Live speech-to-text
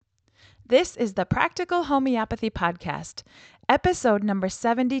This is the Practical Homeopathy Podcast, episode number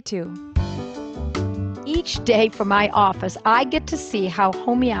 72. Each day from my office, I get to see how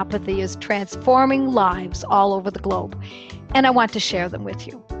homeopathy is transforming lives all over the globe, and I want to share them with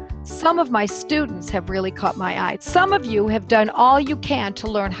you. Some of my students have really caught my eye. Some of you have done all you can to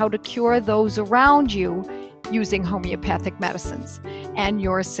learn how to cure those around you using homeopathic medicines, and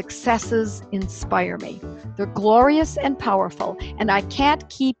your successes inspire me. They're glorious and powerful, and I can't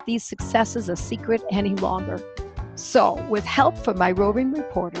keep these successes a secret any longer. So, with help from my roving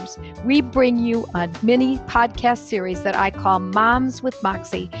reporters, we bring you a mini podcast series that I call Moms with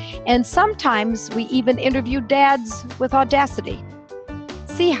Moxie, and sometimes we even interview dads with audacity.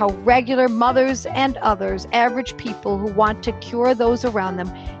 See how regular mothers and others, average people who want to cure those around them,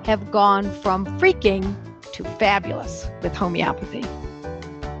 have gone from freaking to fabulous with homeopathy.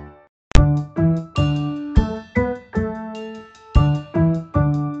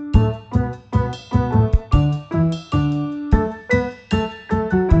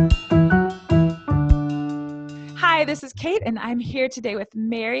 Hi, this is Kate, and I'm here today with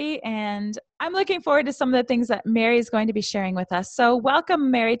Mary, and I'm looking forward to some of the things that Mary is going to be sharing with us. So welcome,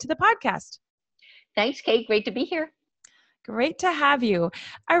 Mary, to the podcast. Thanks, Kate. Great to be here. Great to have you.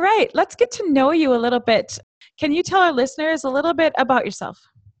 All right, let's get to know you a little bit. Can you tell our listeners a little bit about yourself?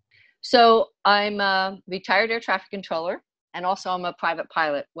 So I'm a retired air traffic controller, and also I'm a private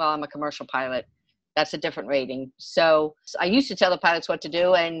pilot. Well, I'm a commercial pilot. That's a different rating. So I used to tell the pilots what to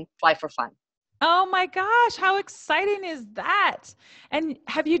do and fly for fun. Oh my gosh, how exciting is that? And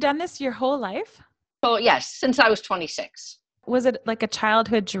have you done this your whole life? So yes, since I was 26. Was it like a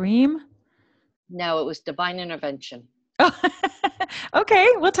childhood dream? No, it was divine intervention. Oh, okay,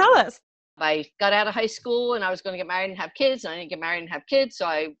 well, tell us. I got out of high school and I was going to get married and have kids, and I didn't get married and have kids. So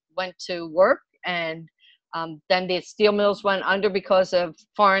I went to work, and then the steel mills went under because of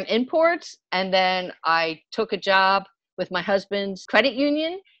foreign imports. And then I took a job with my husband's credit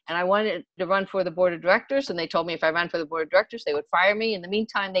union, and I wanted to run for the board of directors. And they told me if I ran for the board of directors, they would fire me. In the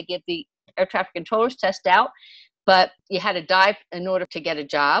meantime, they gave the air traffic controllers test out, but you had to dive in order to get a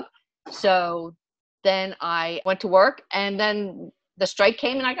job. So then I went to work, and then the strike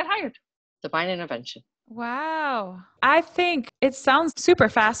came and I got hired. Divine intervention. Wow. I think it sounds super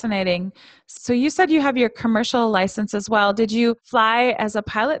fascinating. So you said you have your commercial license as well. Did you fly as a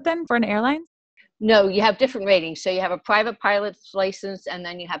pilot then for an airline? No, you have different ratings. So you have a private pilot's license, and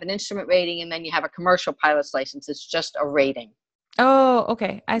then you have an instrument rating, and then you have a commercial pilot's license. It's just a rating. Oh,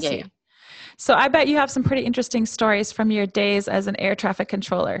 okay. I see. Yeah. So I bet you have some pretty interesting stories from your days as an air traffic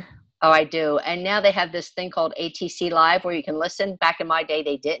controller. Oh, I do. And now they have this thing called ATC Live where you can listen. Back in my day,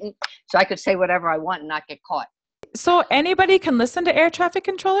 they didn't. So I could say whatever I want and not get caught. So anybody can listen to air traffic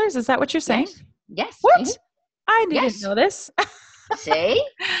controllers? Is that what you're saying? Yes. What? Mm-hmm. I didn't know this. See?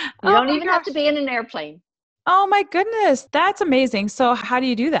 You don't even have to be in an airplane. Oh my goodness. That's amazing. So how do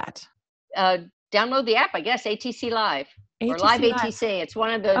you do that? Download the app, I guess, ATC Live. Or ATC Live Live. ATC. It's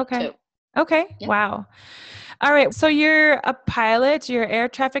one of the two. Okay. Yeah. Wow. All right. So you're a pilot, you're air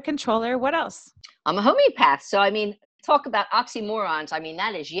traffic controller. What else? I'm a homeopath. So, talk about oxymorons.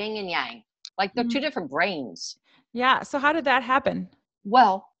 That is yin and yang. Like they're two different brains. Yeah. So how did that happen?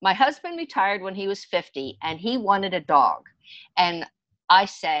 Well, my husband retired when he was 50 and he wanted a dog. And I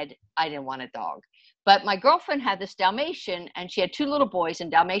said I didn't want a dog. But my girlfriend had this Dalmatian, and she had two little boys,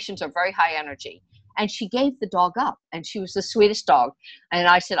 and Dalmatians are very high energy. And she gave the dog up, and she was the sweetest dog. And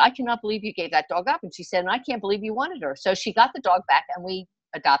I said, I cannot believe you gave that dog up. And she said, and I can't believe you wanted her. So she got the dog back, and we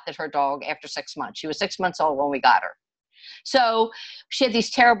adopted her dog after 6 months. She was 6 months old when we got her. So she had these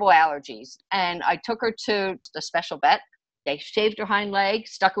terrible allergies, and I took her to the special vet. They shaved her hind leg,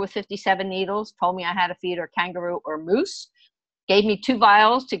 stuck her with 57 needles, told me I had to feed her kangaroo or moose, gave me 2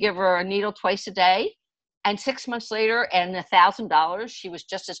 vials to give her a needle twice a day. And 6 months later, and $1,000, she was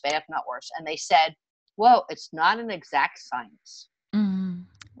just as bad, if not worse. And they said, well, it's not an exact science. Mm.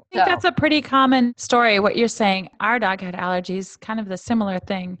 I think that's a pretty common story, what you're saying. Our dog had allergies, kind of the similar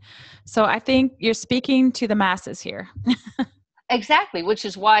thing. So I think you're speaking to the masses here. Exactly, which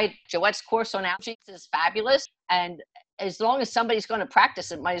is why Joette's course on allergies is fabulous. And as long as somebody's going to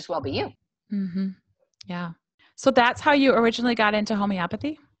practice, it might as well be you. Mm-hmm. Yeah. So that's how you originally got into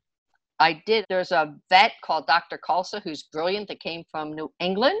homeopathy? I did. There's a vet called Dr. Kalsa who's brilliant that came from New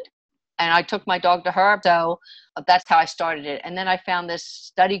England. And I took my dog to her. So that's how I started it. And then I found this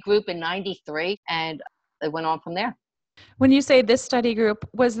study group in 93, and it went on from there. When you say this study group,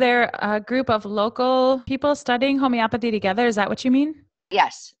 was there a group of local people studying homeopathy together? Is that what you mean?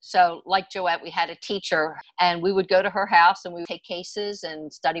 Yes. So like Joette, we had a teacher, and we would go to her house and we would take cases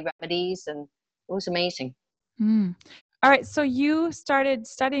and study remedies, and it was amazing. Mm. All right. So you started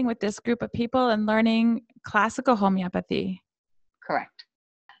studying with this group of people and learning classical homeopathy. Correct.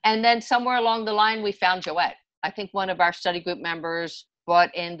 And then somewhere along the line, we found Joette. I think one of our study group members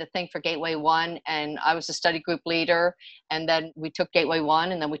brought in the thing for Gateway 1, and I was the study group leader. And then we took Gateway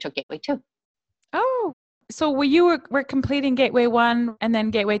 1, and then we took Gateway 2. Oh, so you were completing Gateway 1 and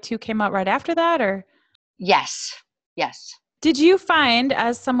then Gateway 2 came out right after that, or? Yes. Yes. Did you find,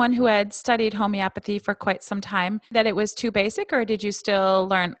 as someone who had studied homeopathy for quite some time, that it was too basic, or did you still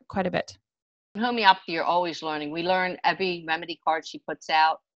learn quite a bit? In homeopathy, you're always learning. We learn every remedy card she puts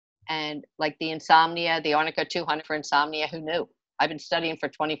out. And like the insomnia, the Arnica 200 for insomnia, who knew? I've been studying for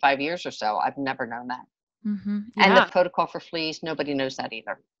 25 years or so. I've never known that. Mm-hmm. And Yeah. the protocol for fleas, nobody knows that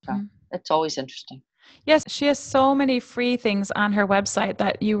either. So it's always interesting. Yes, she has so many free things on her website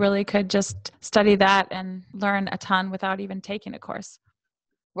that you really could just study that and learn a ton without even taking a course.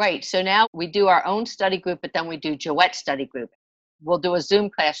 Right. So now we do our own study group, but then we do Joette study group. We'll do a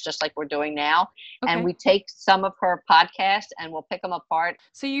Zoom class just like we're doing now. Okay. And we take some of her podcasts and we'll pick them apart.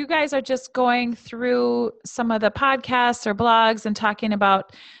 So you guys are just going through some of the podcasts or blogs and talking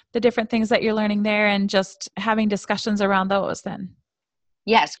about the different things that you're learning there and just having discussions around those then?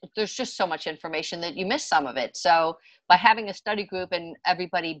 Yes, there's just so much information that you miss some of it. So by having a study group and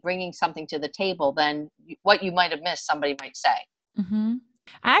everybody bringing something to the table, then what you might have missed, somebody might say. Mm-hmm.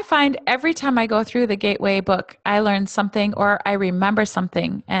 I find every time I go through the Gateway book, I learn something or I remember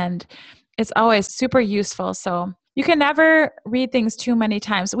something, and it's always super useful. So you can never read things too many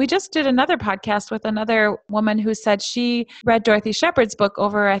times. We just did another podcast with another woman who said she read Dorothy Shepard's book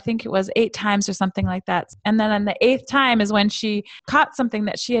over, I think it was 8 times or something like that. And then on the 8th time is when she caught something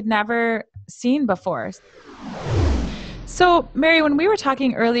that she had never seen before. So, Mary, when we were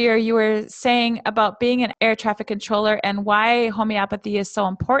talking earlier, you were saying about being an air traffic controller and why homeopathy is so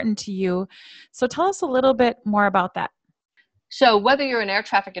important to you. So tell us a little bit more about that. So whether you're an air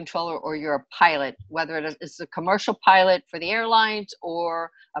traffic controller or you're a pilot, whether it is a commercial pilot for the airlines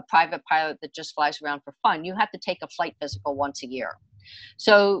or a private pilot that just flies around for fun, you have to take a flight physical once a year.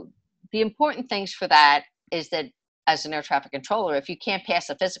 So the important things for that is that as an air traffic controller, if you can't pass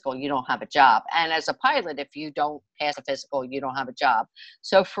a physical, you don't have a job. And as a pilot, if you don't pass a physical, you don't have a job.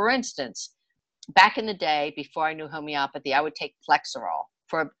 So for instance, back in the day, before I knew homeopathy, I would take Flexerol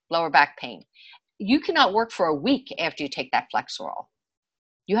for lower back pain. You cannot work for a week after you take that Flexerol.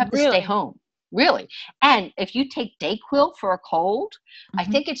 You have to stay home. Really. And if you take Dayquil for a cold, I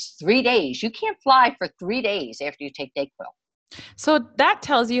think it's 3 days. You can't fly for 3 days after you take Dayquil. So that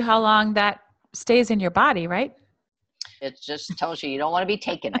tells you how long that stays in your body, right? It just tells you don't want to be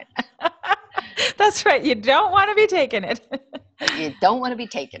taking it. That's right. You don't want to be taking it. You don't want to be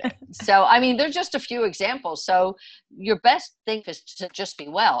taking it. So, I mean, there's just a few examples. So your best thing is to just be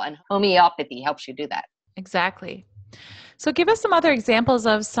well, and homeopathy helps you do that. Exactly. So give us some other examples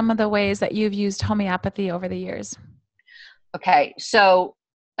of some of the ways that you've used homeopathy over the years. Okay. So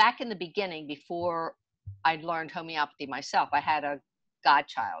back in the beginning, before I learned homeopathy myself, I had a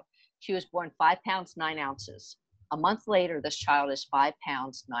godchild. She was born 5 pounds, 9 ounces. A month later, this child is 5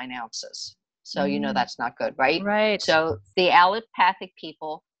 pounds, 9 ounces. So you know that's not good, right? Right. So the allopathic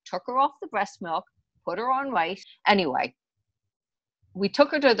people took her off the breast milk, put her on rice. Anyway, we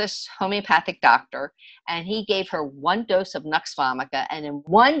took her to this homeopathic doctor, and he gave her 1 dose of Nux vomica, and in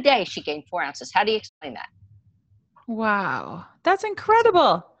 1 day she gained 4 ounces. How do you explain that? Wow. That's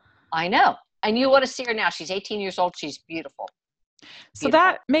incredible. I know. And you want to see her now. She's 18 years old. She's beautiful. So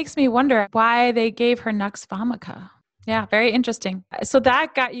that makes me wonder why they gave her Nux vomica. Yeah, very interesting. So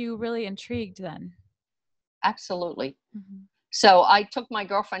that got you really intrigued then. Absolutely. Mm-hmm. So I took my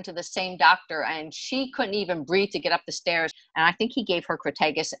girlfriend to the same doctor, and she couldn't even breathe to get up the stairs. And I think he gave her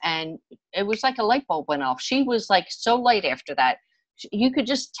Crataegus, and it was like a light bulb went off. She was like so light after that. You could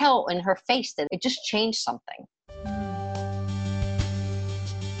just tell in her face that it just changed something.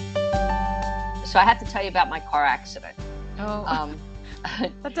 So I have to tell you about my car accident. Oh,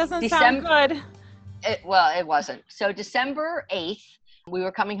 that doesn't sound good. It wasn't. So December 8th, we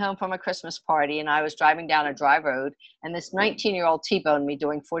were coming home from a Christmas party, and I was driving down a dry road, and this 19-year-old T-boned me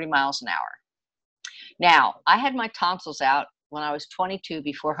doing 40 miles an hour. Now, I had my tonsils out when I was 22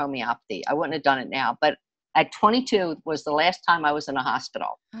 before homeopathy. I wouldn't have done it now, but at 22 was the last time I was in a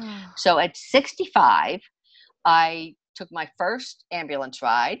hospital. So at 65, I took my first ambulance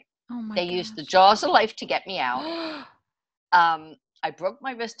ride. They used the jaws of life to get me out. I broke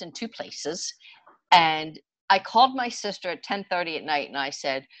my wrist in 2 places, and I called my sister at 10:30 at night, and I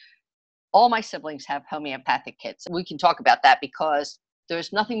said, all my siblings have homeopathic kits. We can talk about that because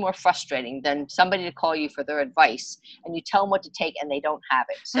there's nothing more frustrating than somebody to call you for their advice and you tell them what to take and they don't have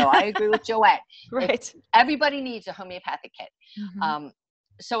it. So I agree with Joette. Right. Everybody needs a homeopathic kit. Mm-hmm.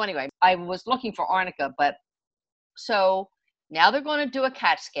 So anyway, I was looking for arnica, but so now they're going to do a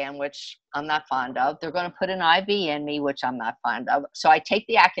CAT scan, which I'm not fond of. They're going to put an IV in me, which I'm not fond of. So I take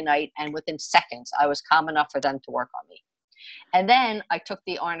the aconite, and within seconds, I was calm enough for them to work on me. And then I took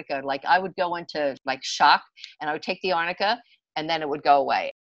the arnica. Like I would go into like shock, and I would take the arnica, and then it would go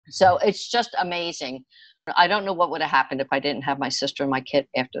away. So it's just amazing. I don't know what would have happened if I didn't have my sister and my kid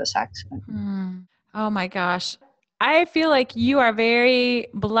after this accident. Oh my gosh. I feel like you are very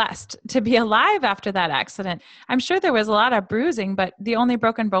blessed to be alive after that accident. I'm sure there was a lot of bruising, but the only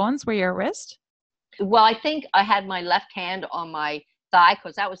broken bones were your wrist? Well, I think I had my left hand on my thigh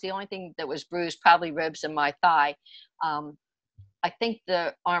because that was the only thing that was bruised, probably ribs and my thigh. I think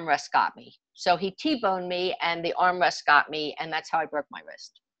the armrest got me. So he T-boned me and the armrest got me, and that's how I broke my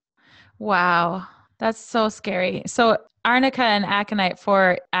wrist. Wow. That's so scary. So arnica and aconite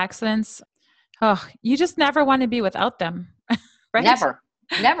for accidents, oh, you just never want to be without them, right?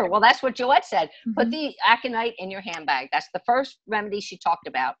 Never. Well, that's what Joette said. Mm-hmm. Put the aconite in your handbag. That's the first remedy she talked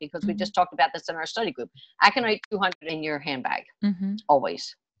about because we just talked about this in our study group. Aconite 200 in your handbag,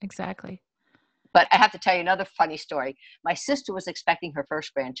 always. Exactly. But I have to tell you another funny story. My sister was expecting her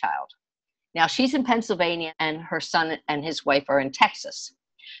first grandchild. Now she's in Pennsylvania and her son and his wife are in Texas.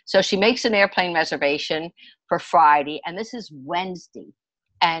 So she makes an airplane reservation for Friday, and this is Wednesday.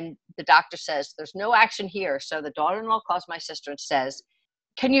 And the doctor says, there's no action here. So the daughter-in-law calls my sister and says,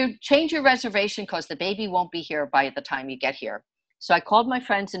 can you change your reservation because the baby won't be here by the time you get here? So I called my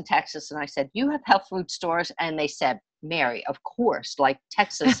friends in Texas and I said, you have health food stores? And they said, Mary, of course, like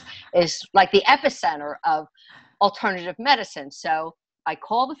Texas is like the epicenter of alternative medicine. So I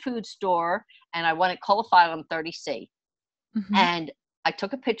called the food store and I wanted Colophyllum 30C. And I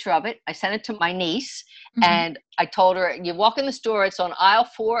took a picture of it. I sent it to my niece and I told her, you walk in the store, it's on aisle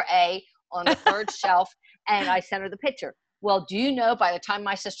 4A on the third shelf. And I sent her the picture. Well, do you know by the time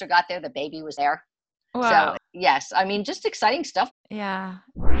my sister got there, the baby was there? Wow. So yes, I mean, just exciting stuff. Yeah.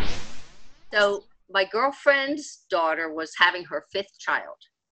 So my girlfriend's daughter was having her 5th child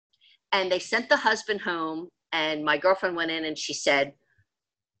and they sent the husband home and my girlfriend went in and she said,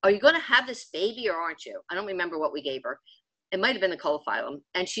 are you going to have this baby or aren't you? I don't remember what we gave her. It might have been the Colophyllum.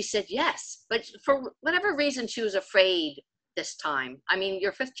 And she said, yes. But for whatever reason, she was afraid this time. I mean,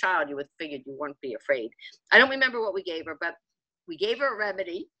 your 5th child, you would figure you wouldn't be afraid. I don't remember what we gave her, but we gave her a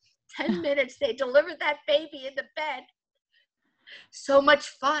remedy. 10 minutes, they delivered that baby in the bed. So much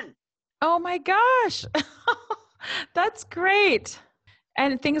fun. Oh my gosh. That's great.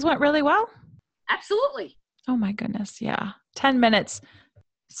 And things went really well? Absolutely. Oh my goodness. Yeah. 10 minutes.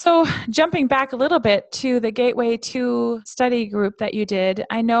 So jumping back a little bit to the Gateway 2 study group that you did,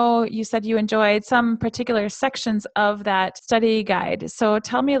 I know you said you enjoyed some particular sections of that study guide. So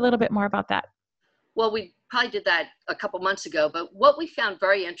tell me a little bit more about that. Well, we probably did that a couple months ago, but what we found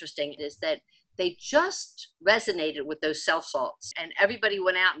very interesting is that they just resonated with those cell salts and everybody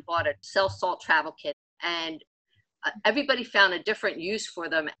went out and bought a cell salt travel kit and everybody found a different use for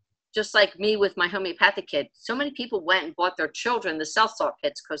them. Just like me with my homeopathic kit, so many people went and bought their children the cell salt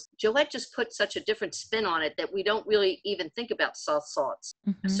kits because Joette just put such a different spin on it that we don't really even think about cell salts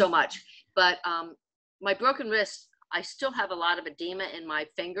so much. But my broken wrist, I still have a lot of edema in my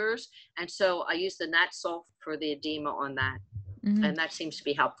fingers. And so I use the Nat Sulf for the edema on that. And that seems to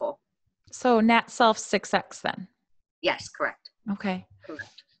be helpful. So Nat Sulf 6X then? Yes, correct. Okay.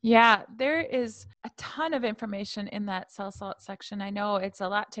 Correct. Yeah, there is a ton of information in that cell salt section. I know it's a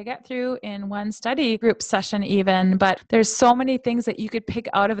lot to get through in one study group session even, but there's so many things that you could pick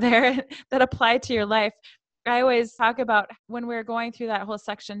out of there that apply to your life. I always talk about when we're going through that whole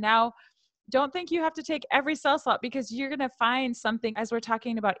section now, don't think you have to take every cell salt because you're going to find something as we're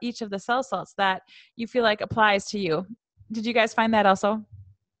talking about each of the cell salts that you feel like applies to you. Did you guys find that also?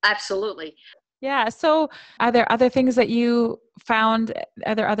 Absolutely. Yeah. So are there other things that you found?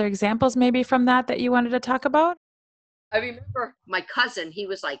 Are there other examples maybe from that you wanted to talk about? I remember my cousin, he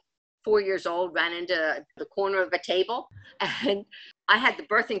was like 4 years old, ran into the corner of a table and I had the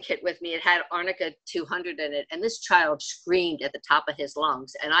birthing kit with me. It had Arnica 200 in it. And this child screamed at the top of his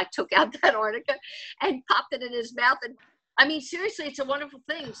lungs. And I took out that Arnica and popped it in his mouth. And I mean, seriously, it's a wonderful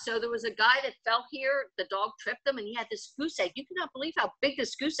thing. So there was a guy that fell here. The dog tripped him and he had this goose egg. You cannot believe how big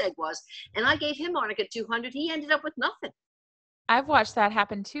this goose egg was. And I gave him Arnica 200. He ended up with nothing. I've watched that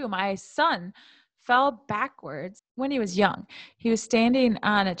happen too. My son fell backwards when he was young. He was standing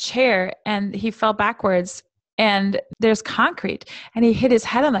on a chair and he fell backwards and there's concrete and he hit his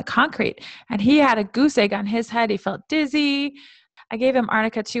head on the concrete and he had a goose egg on his head. He felt dizzy. I gave him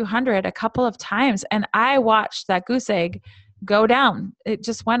Arnica 200 a couple of times, and I watched that goose egg go down. It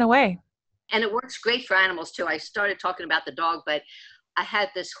just went away. And it works great for animals too. I started talking about the dog, but I had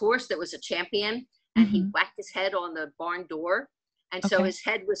this horse that was a champion, and he whacked his head on the barn door. And so his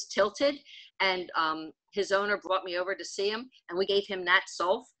head was tilted, and his owner brought me over to see him, and we gave him Nat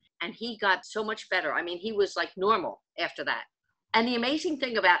Sulf, and he got so much better. I mean, he was like normal after that. And the amazing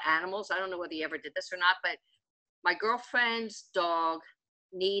thing about animals, I don't know whether you ever did this or not, but my girlfriend's dog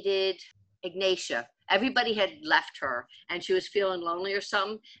needed Ignatia. Everybody had left her, and she was feeling lonely or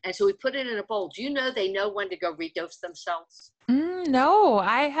something. And so we put it in a bowl. Do you know they know when to go redose themselves? No,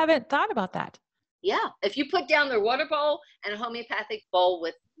 I haven't thought about that. Yeah. If you put down their water bowl and a homeopathic bowl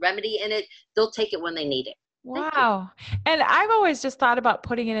with remedy in it, they'll take it when they need it. Wow. And I've always just thought about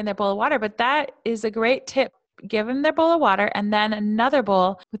putting it in their bowl of water, but that is a great tip. Give them their bowl of water and then another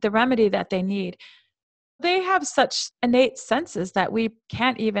bowl with the remedy that they need. They have such innate senses that we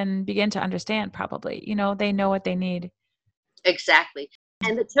can't even begin to understand probably. You know, they know what they need. Exactly.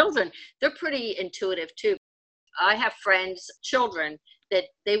 And the children, they're pretty intuitive too. I have friends, children, that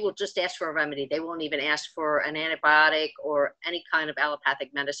they will just ask for a remedy. They won't even ask for an antibiotic or any kind of allopathic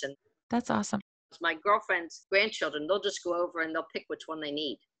medicine. That's awesome. My girlfriend's grandchildren, they'll just go over and they'll pick which one they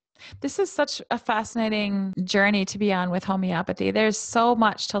need. This is such a fascinating journey to be on with homeopathy. There's so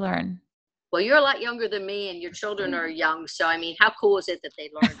much to learn. Well, you're a lot younger than me and your children are young. So, I mean, how cool is it that they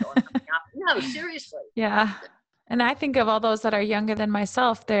learned on homeopathy? No, seriously. Yeah. And I think of all those that are younger than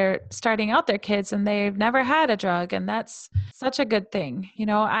myself, they're starting out their kids and they've never had a drug. And that's such a good thing. You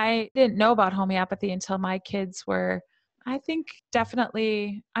know, I didn't know about homeopathy until my kids were, I think,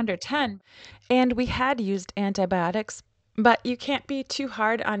 definitely under 10. And we had used antibiotics, but you can't be too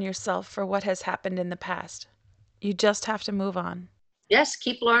hard on yourself for what has happened in the past. You just have to move on. Yes,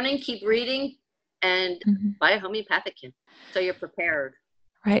 keep learning, keep reading, and buy a homeopathic kit so you're prepared.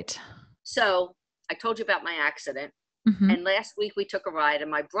 Right. So I told you about my accident. And last week we took a ride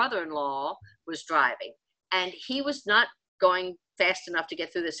and my brother-in-law was driving and he was not going fast enough to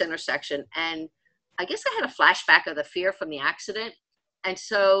get through this intersection. And I guess I had a flashback of the fear from the accident. And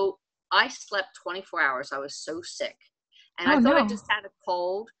so I slept 24 hours. I was so sick. And I thought I just had a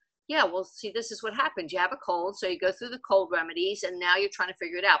cold. Yeah, well, see, this is what happens. You have a cold, so you go through the cold remedies, and now you're trying to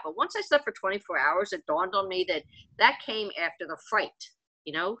figure it out. But once I slept for 24 hours, it dawned on me that that came after the fright,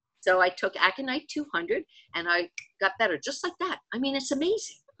 you know? So I took Aconite 200, and I got better just like that. I mean, it's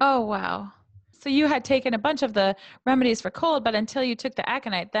amazing. Oh, wow. So you had taken a bunch of the remedies for cold, but until you took the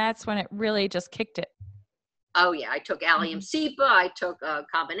Aconite, that's when it really just kicked it. Oh, yeah. I took Allium Cepa. I took a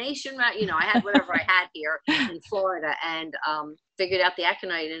combination. You know, I had whatever I had here in Florida and figured out the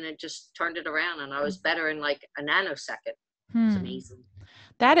Aconite, and it just turned it around. And I was better in like a nanosecond. It's amazing.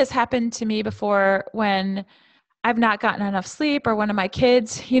 That has happened to me before when I've not gotten enough sleep or one of my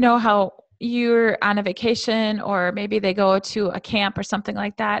kids, you know how you're on a vacation or maybe they go to a camp or something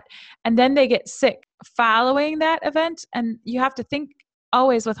like that, and then they get sick following that event. And you have to think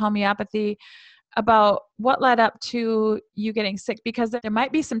always with homeopathy about what led up to you getting sick, because there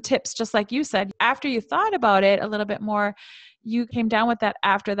might be some tips, just like you said, after you thought about it a little bit more, you came down with that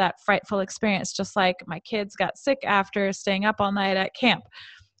after that frightful experience, just like my kids got sick after staying up all night at camp.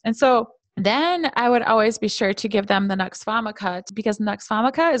 And so then I would always be sure to give them the Nux Vomica, because Nux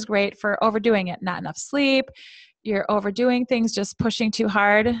Vomica is great for overdoing it. Not enough sleep, you're overdoing things, just pushing too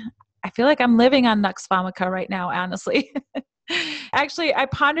hard. I feel like I'm living on Nux Vomica right now, honestly. Actually, I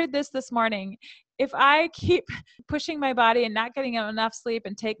pondered this morning. If I keep pushing my body and not getting enough sleep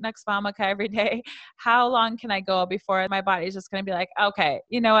and take Nux Vomica every day, how long can I go before my body is just going to be like, okay,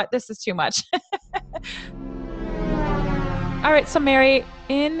 you know what, this is too much. All right, so Mary,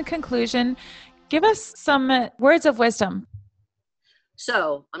 in conclusion, give us some words of wisdom.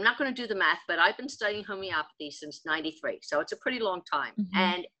 So I'm not going to do the math, but I've been studying homeopathy since 93. So it's a pretty long time.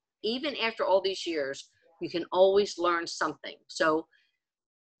 And even after all these years, you can always learn something. So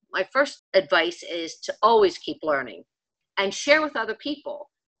my first advice is to always keep learning and share with other people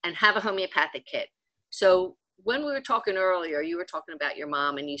and have a homeopathic kit. So when we were talking earlier, you were talking about your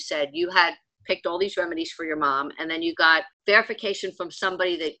mom and you said you had picked all these remedies for your mom and then you got verification from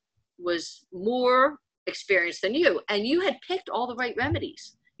somebody that was more experienced than you, and you had picked all the right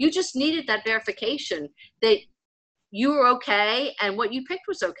remedies. You just needed that verification that you were okay and what you picked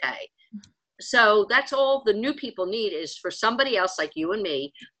was okay. So that's all the new people need, is for somebody else like you and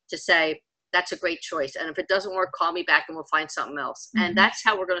me to say, that's a great choice. And if it doesn't work, call me back and we'll find something else. And that's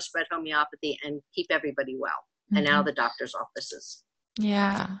how we're going to spread homeopathy and keep everybody well. And now the doctor's offices.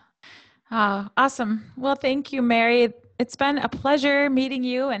 Yeah. Oh, awesome. Well, thank you, Mary. It's been a pleasure meeting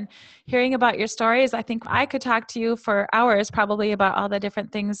you and hearing about your stories. I think I could talk to you for hours probably about all the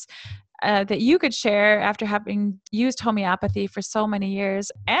different things that you could share after having used homeopathy for so many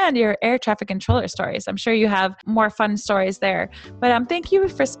years, and your air traffic controller stories. I'm sure you have more fun stories there. But thank you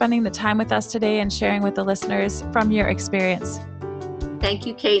for spending the time with us today and sharing with the listeners from your experience. Thank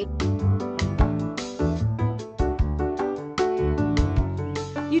you, Kate.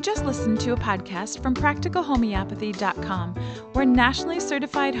 You just listened to a podcast from practicalhomeopathy.com, where nationally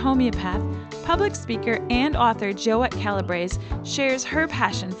certified homeopath, public speaker, and author Joette Calabrese shares her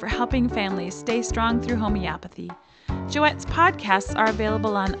passion for helping families stay strong through homeopathy. Joette's podcasts are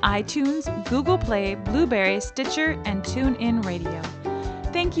available on iTunes, Google Play, Blueberry, Stitcher, and TuneIn Radio.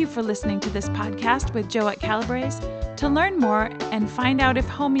 Thank you for listening to this podcast with Joette Calabrese. To learn more and find out if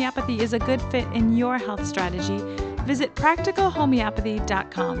homeopathy is a good fit in your health strategy, visit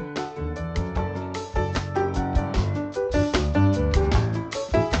practicalhomeopathy.com.